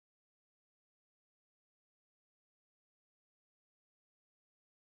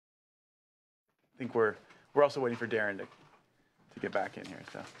think we're also waiting for Darren to get back in here.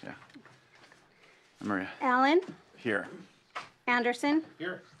 So yeah, Maria. Allen, Here. Anderson,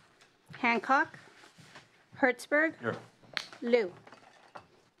 Here. Hancock, Hertzberg, Here. Liu.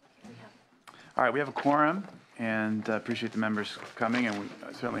 All right, we have a quorum, and appreciate the members coming, and we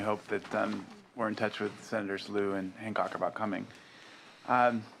certainly hope that we're in touch with Senators Liu and Hancock about coming.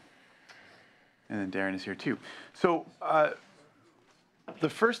 And then Darren is here too. So the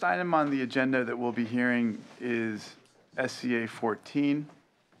first item on the agenda that we'll be hearing is SCA 14.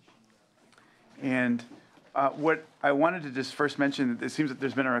 And what I wanted to just first mention, it seems that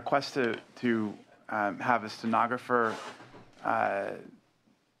there's been a request to have a stenographer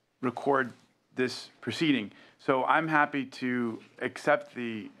record this proceeding. So I'm happy to accept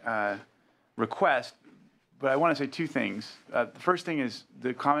the request, but I want to say two things. The first thing is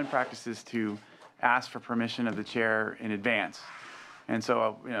the common practice is to ask for permission of the chair in advance. And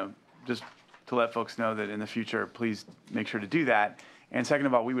so, just to let folks know that in the future, please make sure to do that. And second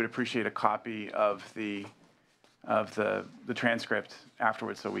of all, we would appreciate a copy of the transcript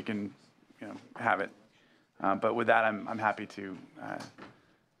afterwards, so we can, have it. But with that, I'm happy to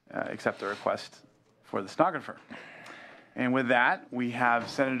accept the request for the stenographer. And with that, we have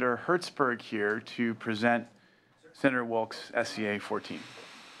Senator Hertzberg here to present Senator Wolk's SCA 14.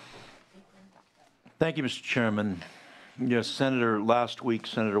 Thank you, Mr. Chairman. Yes, Senator, last week,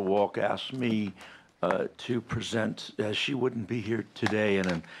 Senator Wolk asked me to present, as she wouldn't be here today, and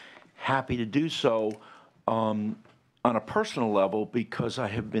I'm happy to do so on a personal level because I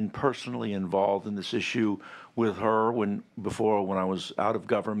have been personally involved in this issue with her before when I was out of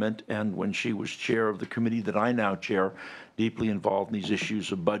government and when she was chair of the committee that I now chair, deeply involved in these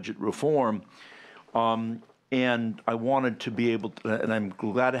issues of budget reform. And I wanted to be able to, and I'm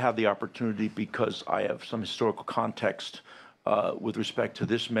glad to have the opportunity because I have some historical context with respect to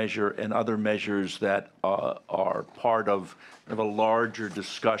this measure and other measures that are part of a larger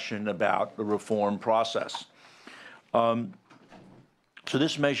discussion about the reform process. So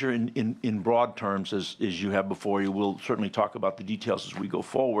this measure in broad terms, as you have before you, we'll certainly talk about the details as we go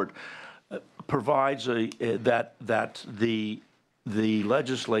forward, provides that the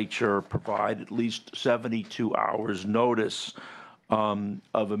legislature provide at least 72 hours notice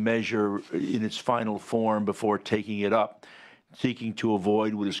of a measure in its final form before taking it up, seeking to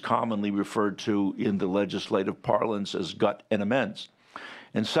avoid what is commonly referred to in the legislative parlance as gut and amends.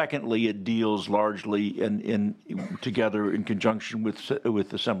 And secondly, it deals largely together in conjunction with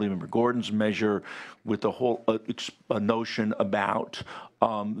Assemblymember Gordon's measure with the whole notion about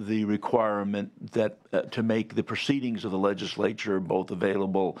the requirement that to make the proceedings of the legislature both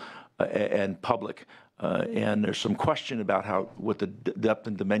available and public. And there's some question about what the depth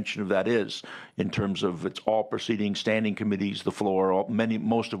and dimension of that is in terms of it's all proceedings, standing committees, the floor,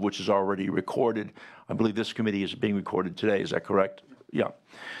 most of which is already recorded. I believe this committee is being recorded today. Is that correct? Yeah.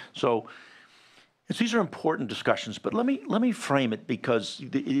 So these are important discussions, but let me frame it because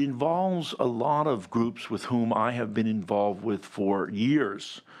it involves a lot of groups with whom I have been involved with for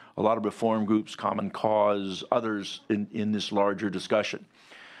years, a lot of reform groups, Common Cause, others in this larger discussion.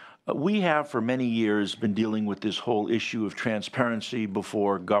 We have for many years been dealing with this whole issue of transparency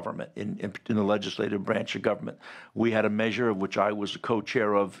before government in the legislative branch of government. We had a measure of which I was a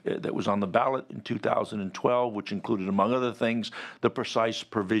co-chair of that was on the ballot in 2012, which included, among other things, the precise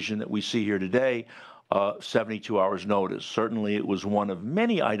provision that we see here today, 72 hours notice. Certainly it was one of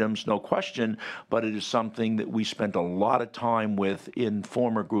many items, no question, but it is something that we spent a lot of time with in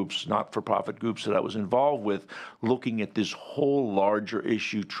former groups, not-for-profit groups that I was involved with, looking at this whole larger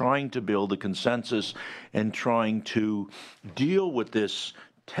issue, trying to build a consensus and trying to deal with this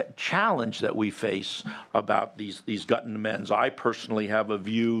challenge that we face about these gut and amends. I personally have a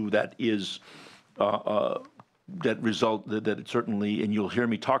view that is that it certainly, and you'll hear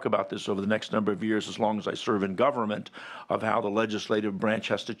me talk about this over the next number of years as long as I serve in government, of how the legislative branch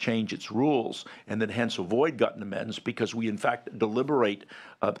has to change its rules and then hence avoid gut and amends because we in fact deliberate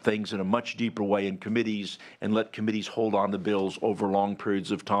things in a much deeper way in committees and let committees hold on to bills over long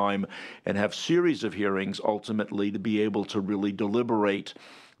periods of time and have series of hearings ultimately to be able to really deliberate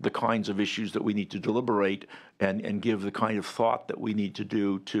the kinds of issues that we need to deliberate and give the kind of thought that we need to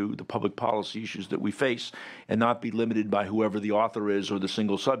do to the public policy issues that we face and not be limited by whoever the author is or the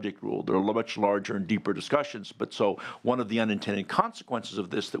single subject rule. There are much larger and deeper discussions. But so one of the unintended consequences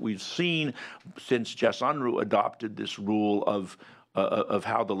of this that we've seen since Jess Unruh adopted this rule of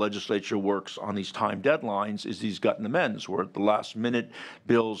how the legislature works on these time deadlines is these gut and amends, where at the last minute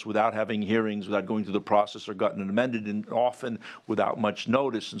bills without having hearings, without going through the process are gotten amended and often without much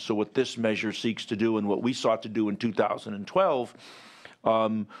notice. And so what this measure seeks to do and what we sought to do in 2012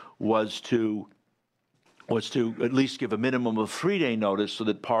 was to was to at least give a minimum of 3-day notice so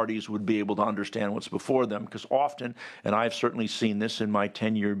that parties would be able to understand what's before them. Because often, and I've certainly seen this in my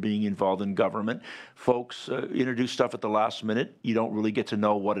tenure being involved in government, folks introduce stuff at the last minute. You don't really get to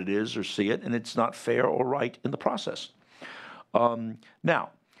know what it is or see it, and it's not fair or right in the process. Now,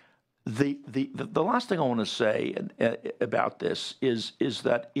 the last thing I want to say about this is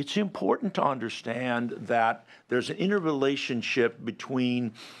that it's important to understand that there's an interrelationship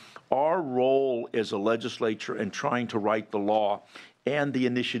between our role as a legislature in trying to write the law and the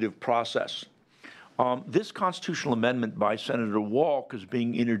initiative process. This constitutional amendment by Senator Walk is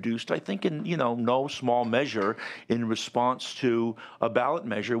being introduced, I think, in no small measure in response to a ballot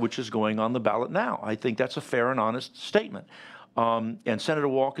measure which is going on the ballot now. I think that's a fair and honest statement. And Senator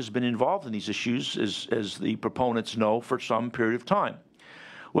Walk has been involved in these issues, as the proponents know, for some period of time.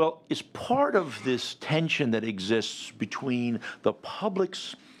 Well, as part of this tension that exists between the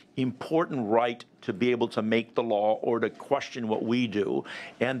public's important right to be able to make the law or to question what we do,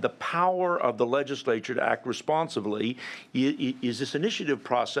 and the power of the legislature to act responsibly, is this initiative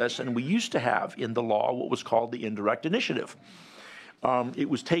process. And we used to have in the law what was called the indirect initiative. It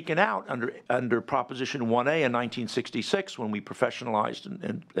was taken out under Proposition 1A in 1966 when we professionalized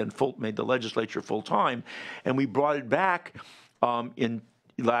and made the legislature full-time, and we brought it back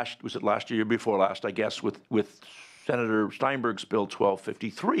was it last year, before last, I guess, with Senator Steinberg's Bill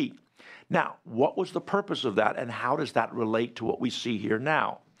 1253. Now, what was the purpose of that, and how does that relate to what we see here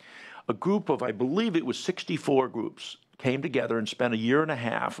now? A group of, I believe it was 64 groups, came together and spent a year and a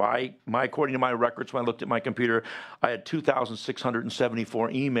half. According to my records, when I looked at my computer, I had 2,674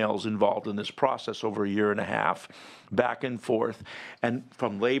 emails involved in this process over a year and a half, back and forth, and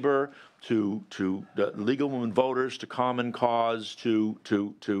from labor to the League of Women Voters, to Common Cause, to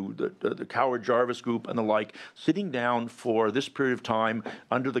the Howard Jarvis Group and the like, sitting down for this period of time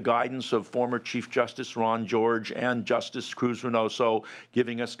under the guidance of former Chief Justice Ron George and Justice Cruz Reynoso,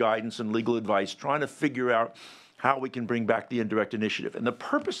 giving us guidance and legal advice, trying to figure out how we can bring back the indirect initiative. And the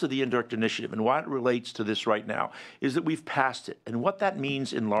purpose of the indirect initiative, and why it relates to this right now, is that we've passed it. And what that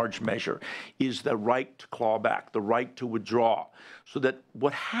means in large measure is the right to claw back, the right to withdraw. So that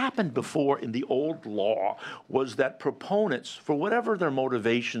what happened before in the old law was that proponents, for whatever their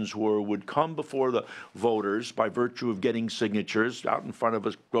motivations were, would come before the voters by virtue of getting signatures out in front of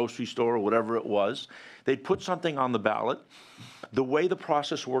a grocery store or whatever it was. They'd put something on the ballot. The way the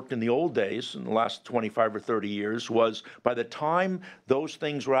process worked in the old days, in the last 25 or 30 years, was by the time those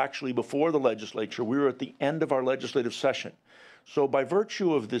things were actually before the legislature, we were at the end of our legislative session. So by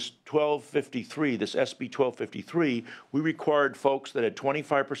virtue of this 1253, this SB 1253, we required folks that had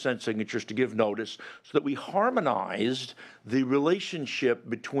 25% signatures to give notice, so that we harmonized the relationship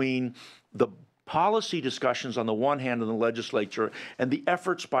between the policy discussions on the one hand in the legislature and the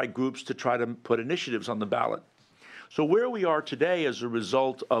efforts by groups to try to put initiatives on the ballot. So where we are today as a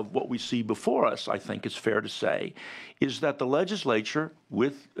result of what we see before us, I think it's fair to say, is that the legislature,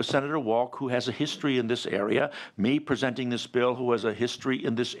 with Senator Walk, who has a history in this area, me presenting this bill, who has a history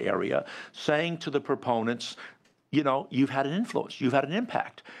in this area, saying to the proponents, you've had an influence, you've had an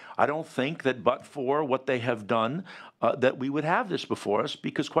impact. I don't think that but for what they have done, that we would have this before us,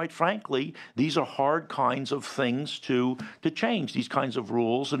 because quite frankly, these are hard kinds of things to change, these kinds of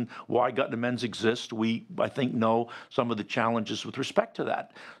rules, and why gut and amends exist. We, I think, know some of the challenges with respect to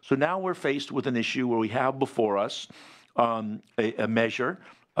that. So now we're faced with an issue where we have before us a measure,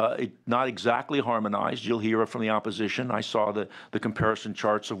 not exactly harmonized. You'll hear it from the opposition. I saw the comparison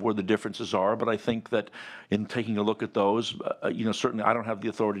charts of where the differences are, but I think that in taking a look at those, certainly I don't have the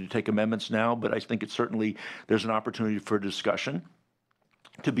authority to take amendments now, but I think there's an opportunity for discussion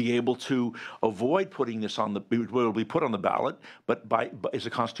to be able to avoid putting this will be put on the ballot, but as a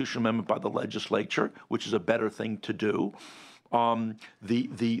constitutional amendment by the legislature, which is a better thing to do.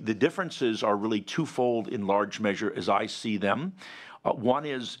 The differences are really twofold in large measure as I see them. One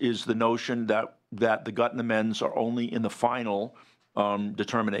is the notion that the gut and amends are only in the final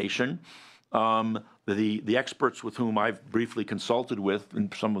determination. The experts with whom I've briefly consulted with,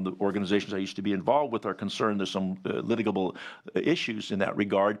 and some of the organizations I used to be involved with, are concerned there's some litigable issues in that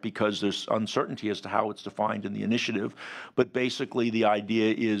regard, because there's uncertainty as to how it's defined in the initiative. But basically the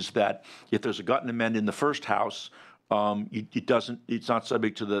idea is that if there's a gut and amend in the first house, it's not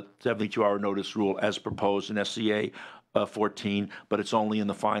subject to the 72-hour notice rule as proposed in SCA 14, but it's only in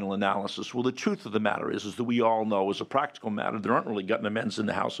the final analysis. Well, the truth of the matter is that we all know, as a practical matter, there aren't really gut amends in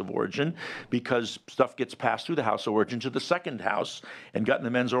the House of Origin because stuff gets passed through the House of Origin to the second House, and gut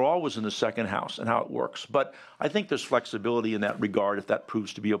amends are always in the second House and how it works. But I think there's flexibility in that regard if that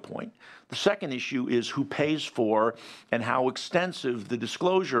proves to be a point. The second issue is who pays for and how extensive the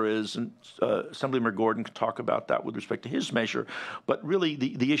disclosure is, and Assemblymember Gordon can talk about that with respect to his measure. But really,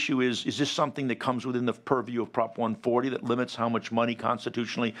 the issue is this something that comes within the purview of Prop 140 that limits how much money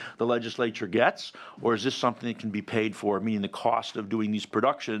constitutionally the legislature gets, or is this something that can be paid for, meaning the cost of doing these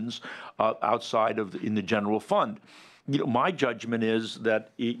productions outside of in the general fund? My judgment is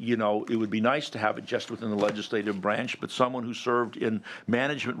that, it would be nice to have it just within the legislative branch, but someone who served in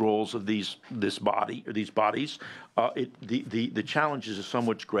management roles of these bodies, the challenges are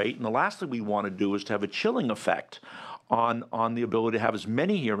somewhat great. And the last thing we want to do is to have a chilling effect on the ability to have as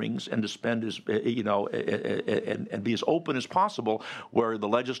many hearings and to spend as and be as open as possible, where the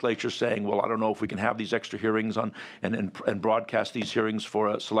legislature is saying, well, I don't know if we can have these extra hearings on and broadcast these hearings for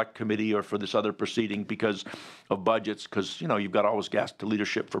a select committee or for this other proceeding because of budgets, because you've got to always ask the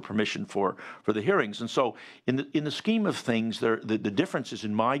leadership for permission for the hearings. And so in the scheme of things, the differences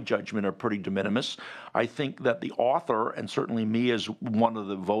in my judgment are pretty de minimis. I think that the author, and certainly me as one of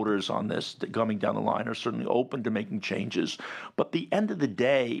the voters on this coming down the line, are certainly open to making changes. But the end of the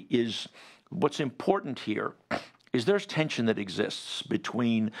day is what's important here is there's tension that exists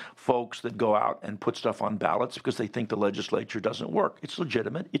between folks that go out and put stuff on ballots because they think the legislature doesn't work. It's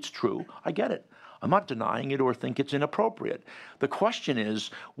legitimate. It's true. I get it. I'm not denying it or think it's inappropriate. The question is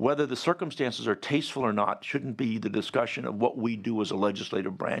whether the circumstances are tasteful or not shouldn't be the discussion of what we do as a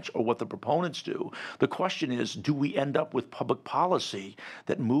legislative branch or what the proponents do. The question is, do we end up with public policy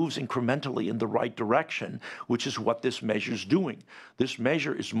that moves incrementally in the right direction, which is what this measure is doing. This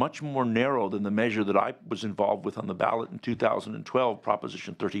measure is much more narrow than the measure that I was involved with on the ballot in 2012,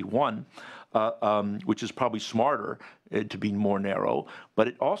 Proposition 31, which is probably smarter to be more narrow, but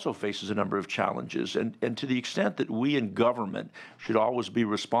it also faces a number of challenges. And to the extent that we in government should always be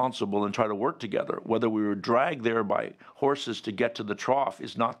responsible and try to work together, whether we were dragged there by horses to get to the trough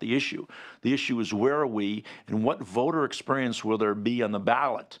is not the issue. The issue is where are we and what voter experience will there be on the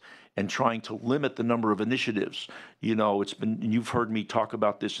ballot, and trying to limit the number of initiatives. It's been, and you've heard me talk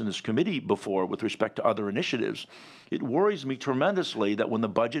about this in this committee before with respect to other initiatives. It worries me tremendously that when the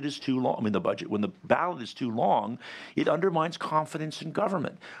budget is too long, when the ballot is too long, it undermines confidence in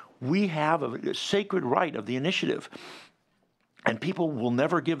government. We have a sacred right of the initiative, and people will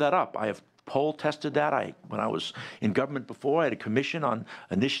never give that up. I have poll tested that. When I was in government before, I had a commission on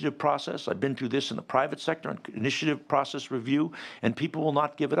initiative process. I've been through this in the private sector on initiative process review, and people will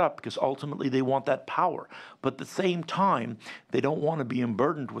not give it up because ultimately they want that power. But at the same time, they don't want to be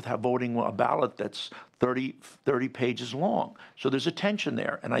burdened with voting a ballot that's 30 pages long. So there's a tension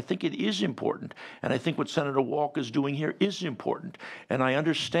there, and I think it is important. And I think what Senator Walker is doing here is important. And I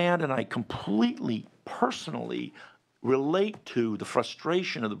understand and I completely, personally relate to the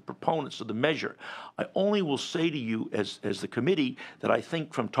frustration of the proponents of the measure. I only will say to you as the committee that I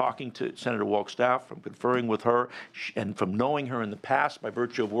think from talking to Senator Walker's staff, from conferring with her, and from knowing her in the past by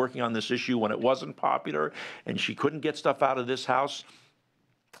virtue of working on this issue when it wasn't popular and she couldn't get stuff out of this House,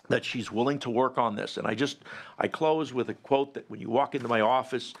 that she's willing to work on this. And I close with a quote that when you walk into my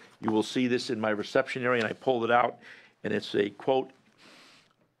office, you will see this in my reception area, and I pulled it out, and it's a quote.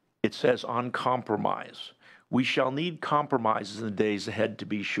 It says, "On compromise. We shall need compromises in the days ahead, to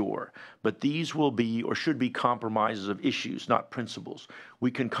be sure, but these will be or should be compromises of issues, not principles. We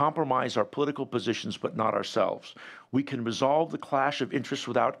can compromise our political positions, but not ourselves. We can resolve the clash of interests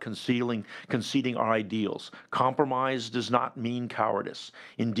without conceding our ideals. Compromise does not mean cowardice.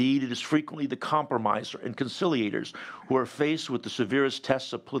 Indeed, it is frequently the compromiser and conciliators who are faced with the severest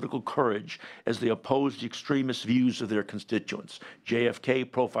tests of political courage as they oppose the extremist views of their constituents." JFK,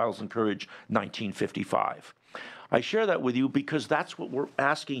 Profiles in Courage, 1955. I share that with you because that's what we're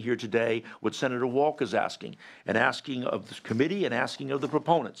asking here today, what Senator Walker is asking, and asking of the committee and asking of the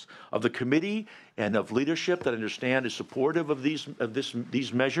proponents of the committee and of leadership that understand is supportive of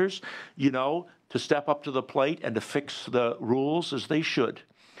these measures, to step up to the plate and to fix the rules as they should,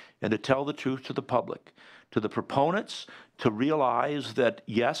 and to tell the truth to the public. To the proponents, to realize that,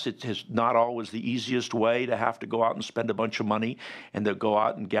 yes, it is not always the easiest way to have to go out and spend a bunch of money and to go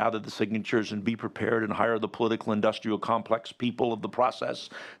out and gather the signatures and be prepared and hire the political industrial complex people of the process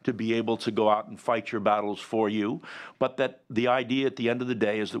to be able to go out and fight your battles for you. But that the idea at the end of the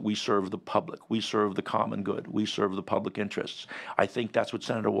day is that we serve the public. We serve the common good. We serve the public interests. I think that's what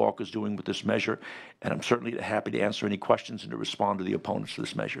Senator Walker is doing with this measure, and I'm certainly happy to answer any questions and to respond to the opponents of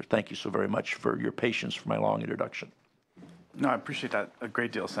this measure. Thank you so very much for your patience for my long introduction. No, I appreciate that a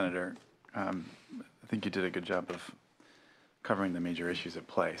great deal, Senator. I think you did a good job of covering the major issues at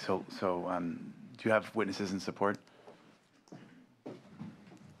play. So, do you have witnesses in support?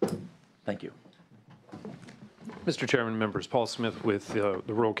 Thank you. Mr. Chairman, members, Paul Smith with the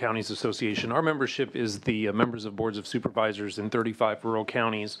Rural Counties Association. Our membership is the members of boards of supervisors in 35 rural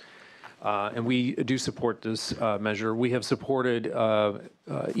counties, and we do support this measure. We have supported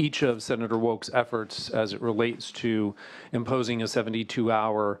each of Senator Woke's efforts as it relates to imposing a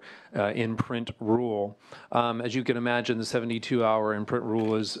 72-hour in-print rule. As you can imagine, the 72-hour in-print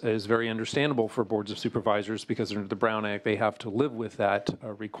rule is very understandable for boards of supervisors because under the Brown Act, they have to live with that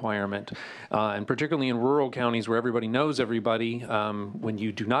requirement. And particularly in rural counties where everybody knows everybody, when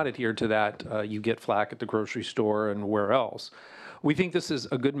you do not adhere to that, you get flack at the grocery store and where else. We think this is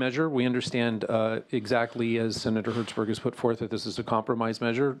a good measure. We understand exactly, as Senator Hertzberg has put forth, that this is a compromise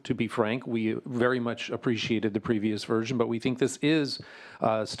measure. To be frank, we very much appreciated the previous version, but we think this is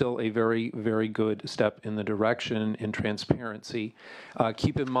still a very, very good step in the direction in transparency.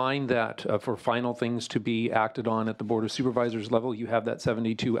 Keep in mind that for final things to be acted on at the Board of Supervisors level, you have that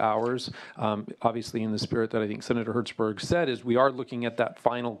 72 hours. Obviously, in the spirit that I think Senator Hertzberg said, is we are looking at that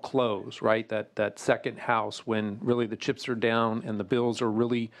final close, right? That second house when really the chips are down and the bills are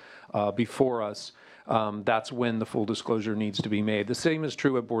really before us. That's when the full disclosure needs to be made. The same is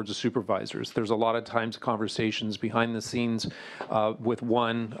true at boards of supervisors. There's a lot of times conversations behind the scenes with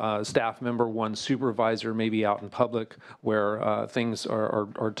one staff member, one supervisor, maybe out in public, where things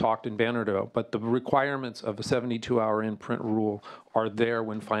are talked and bannered about. But the requirements of a 72-hour in-print rule are there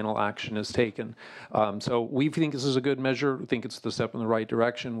when final action is taken. So we think this is a good measure. We think it's the step in the right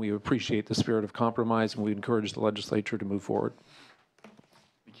direction. We appreciate the spirit of compromise, and we encourage the legislature to move forward.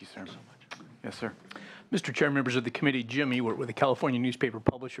 Thank you, sir. Yes, sir. Mr. Chair, members of the committee, Jim Ewert with the California Newspaper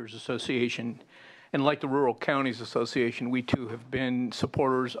Publishers Association. And like the Rural Counties Association, we too have been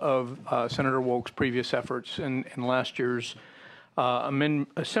supporters of Senator Woke's previous efforts and last year's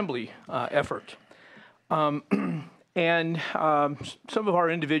assembly effort. And some of our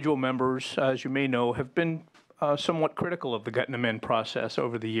individual members, as you may know, have been somewhat critical of the gut and amend process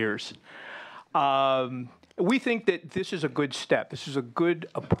over the years. We think that this is a good step. This is a good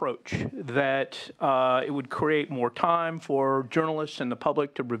approach, that it would create more time for journalists and the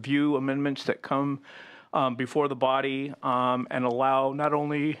public to review amendments that come before the body and allow not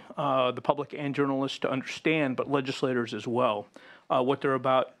only the public and journalists to understand, but legislators as well, what they're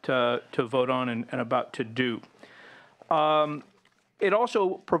about to vote on and about to do. It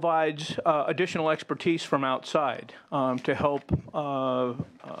also provides additional expertise from outside to help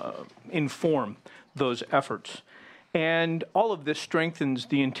inform those efforts. And all of this strengthens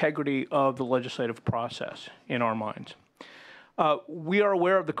the integrity of the legislative process in our minds. We are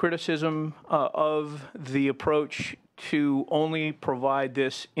aware of the criticism of the approach to only provide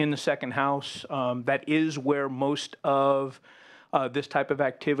this in the second house. That is where most of this type of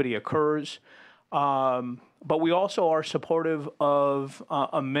activity occurs. But we also are supportive of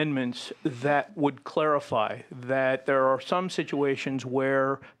amendments that would clarify that there are some situations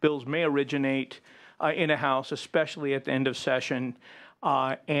where bills may originate in a House, especially at the end of session,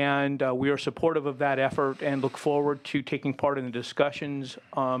 and we are supportive of that effort and look forward to taking part in the discussions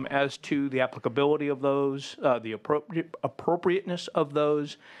as to the applicability of those, the appropriateness of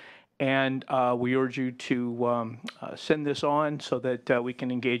those, and we urge you to send this on so that we can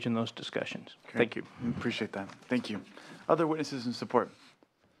engage in those discussions. Okay. Thank you. Appreciate that. Thank you. Other witnesses in support?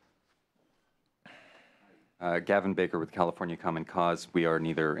 Gavin Baker with California Common Cause. We are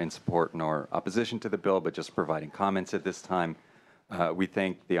neither in support nor opposition to the bill, but just providing comments at this time. We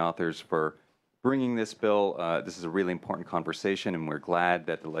thank the authors for bringing this bill. This is a really important conversation, and we're glad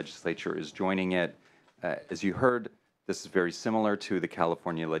that the legislature is joining it. As you heard, this is very similar to the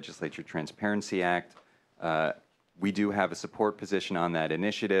California Legislature Transparency Act. We do have a support position on that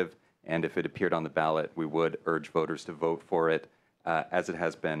initiative, and if it appeared on the ballot, we would urge voters to vote for it as it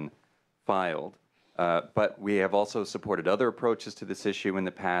has been filed. But we have also supported other approaches to this issue in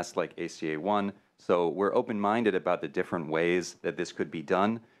the past, like ACA 1. So we're open-minded about the different ways that this could be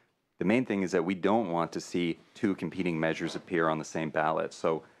done. The main thing is that we don't want to see two competing measures appear on the same ballot.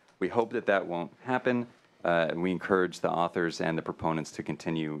 So we hope that that won't happen. And we encourage the authors and the proponents to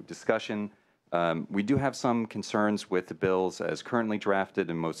continue discussion. We do have some concerns with the bills as currently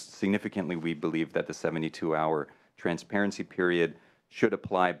drafted, and most significantly, we believe that the 72-hour transparency period should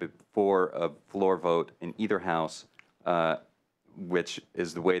apply before a floor vote in either house, which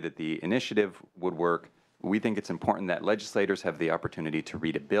is the way that the initiative would work. We think it's important that legislators have the opportunity to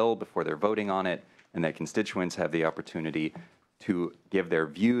read a bill before they're voting on it, and that constituents have the opportunity to give their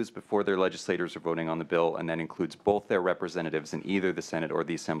views before their legislators are voting on the bill, and that includes both their representatives in either the Senate or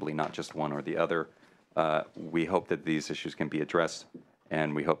the Assembly, not just one or the other. We hope that these issues can be addressed,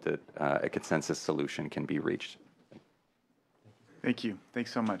 and we hope that a consensus solution can be reached. Thank you.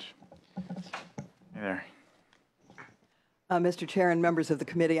 Thanks so much. Hey there. Mr. Chair and members of the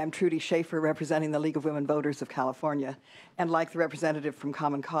committee, I'm Trudy Schaefer, representing the League of Women Voters of California. And like the representative from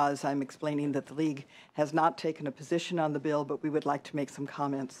Common Cause, I'm explaining that the League has not taken a position on the bill, but we would like to make some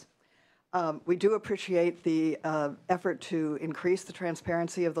comments. We do appreciate the effort to increase the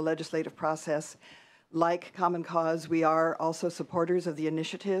transparency of the legislative process. Like Common Cause, we are also supporters of the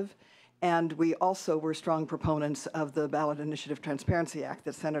initiative, and we also were strong proponents of the Ballot Initiative Transparency Act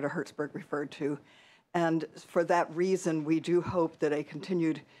that Senator Hertzberg referred to. And for that reason, we do hope that a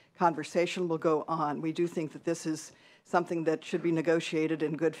continued conversation will go on. We do think that this is something that should be negotiated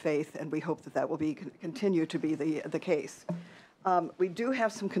in good faith, and we hope that that will continue to be the case. We do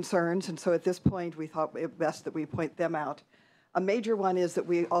have some concerns, and so at this point, we thought it best that we point them out. A major one is that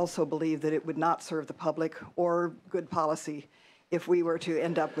we also believe that it would not serve the public or good policy if we were to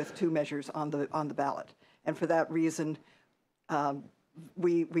end up with two measures on the ballot. And for that reason,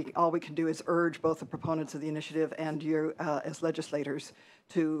 all we can do is urge both the proponents of the initiative and you as legislators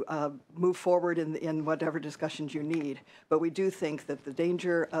to move forward in whatever discussions you need. But we do think that the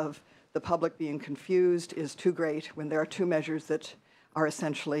danger of the public being confused is too great when there are two measures that are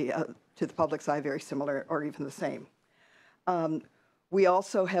essentially, to the public's eye, very similar or even the same. We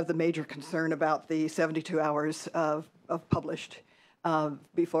also have the major concern about the 72 hours of published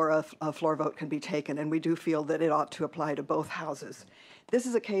before a floor vote can be taken, and we do feel that it ought to apply to both houses. This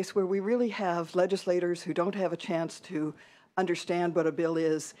is a case where we really have legislators who don't have a chance to understand what a bill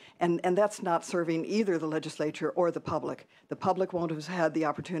is, and that's not serving either the legislature or the public. The public won't have had the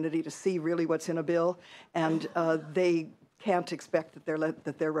opportunity to see really what's in a bill, and they can't expect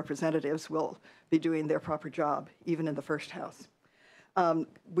that their representatives will be doing their proper job, even in the first house.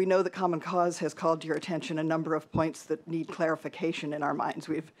 We know that Common Cause has called to your attention a number of points that need clarification in our minds.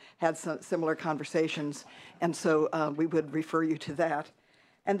 We've had some similar conversations, and so we would refer you to that.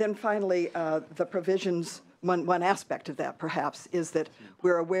 And then finally, the provisions, one aspect of that perhaps is that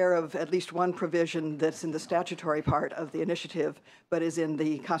we're aware of at least one provision that's in the statutory part of the initiative, but is in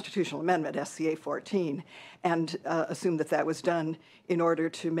the constitutional amendment, SCA 14, and assume that that was done in order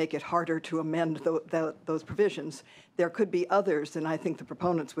to make it harder to amend those provisions. There could be others, and I think the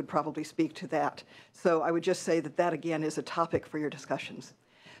proponents would probably speak to that. So I would just say that that, again, is a topic for your discussions.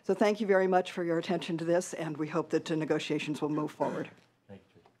 So thank you very much for your attention to this, and we hope that negotiations will move forward.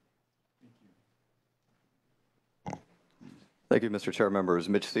 Thank you, Mr. Chair. Members,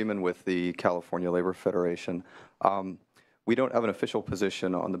 Mitch Seaman with the California Labor Federation. We don't have an official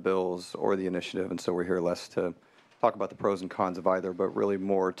position on the bills or the initiative, and so we're here less to talk about the pros and cons of either, but really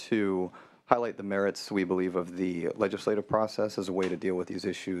more to highlight the merits, we believe, of the legislative process as a way to deal with these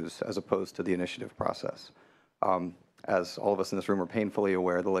issues as opposed to the initiative process. As all of us in this room are painfully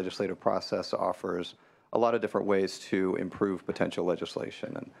aware, the legislative process offers a lot of different ways to improve potential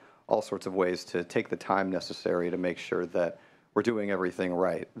legislation and all sorts of ways to take the time necessary to make sure that we're doing everything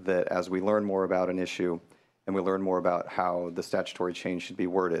right, that as we learn more about an issue and we learn more about how the statutory change should be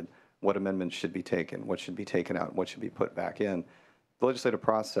worded, what amendments should be taken, what should be taken out, what should be put back in. The legislative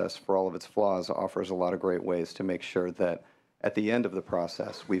process, for all of its flaws, offers a lot of great ways to make sure that at the end of the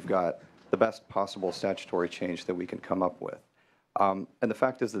process, we've got the best possible statutory change that we can come up with. And the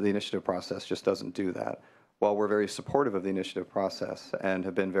fact is that the initiative process just doesn't do that. While we're very supportive of the initiative process and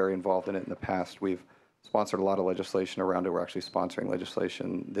have been very involved in it in the past, we've sponsored a lot of legislation around it. We're actually sponsoring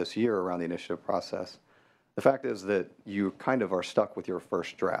legislation this year around the initiative process. The fact is that you kind of are stuck with your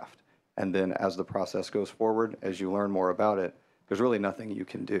first draft. And then as the process goes forward, as you learn more about it, there's really nothing you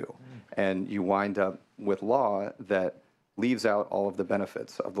can do. And you wind up with law that leaves out all of the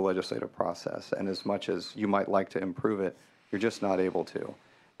benefits of the legislative process. And as much as you might like to improve it, you're just not able to.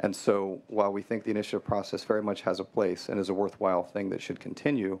 And so while we think the initiative process very much has a place and is a worthwhile thing that should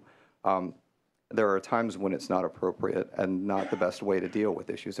continue, there are times when it's not appropriate and not the best way to deal with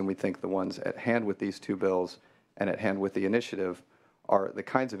issues. And we think the ones at hand with these two bills and at hand with the initiative are the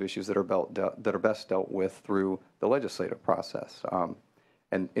kinds of issues that are best dealt with through the legislative process,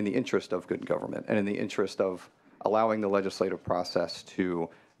 and in the interest of good government and in the interest of allowing the legislative process to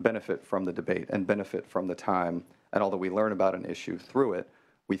benefit from the debate and benefit from the time. And although we learn about an issue through it,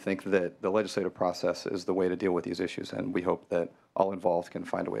 we think that the legislative process is the way to deal with these issues, and we hope that all involved can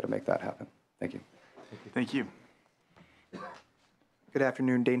find a way to make that happen. Thank you. Thank you. Good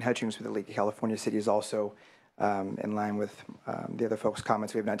afternoon. Dane Hutchings with the League of California Cities, also in line with the other folks'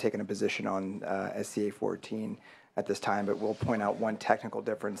 comments. We have not taken a position on SCA 14. at this time, but we'll point out one technical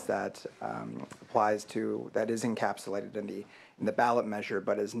difference that applies to, that is encapsulated in the ballot measure,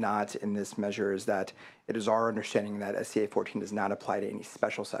 but is not in this measure, is that it is our understanding that SCA 14 does not apply to any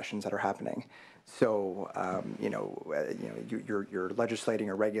special sessions that are happening. So, you're legislating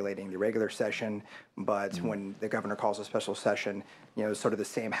or regulating the regular session, but when the governor calls a special session, sort of the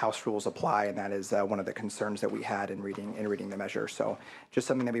same House rules apply, and that is one of the concerns that we had in reading the measure. So, just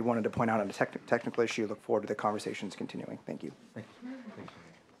something that we wanted to point out on a technical issue. Look forward to the conversations continuing. Thank you.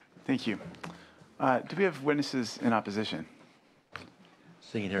 Thank you. Do we have witnesses in opposition?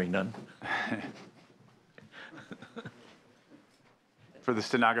 Seeing and hearing none. For the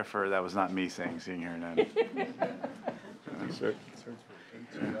stenographer, that was not me saying seeing here none.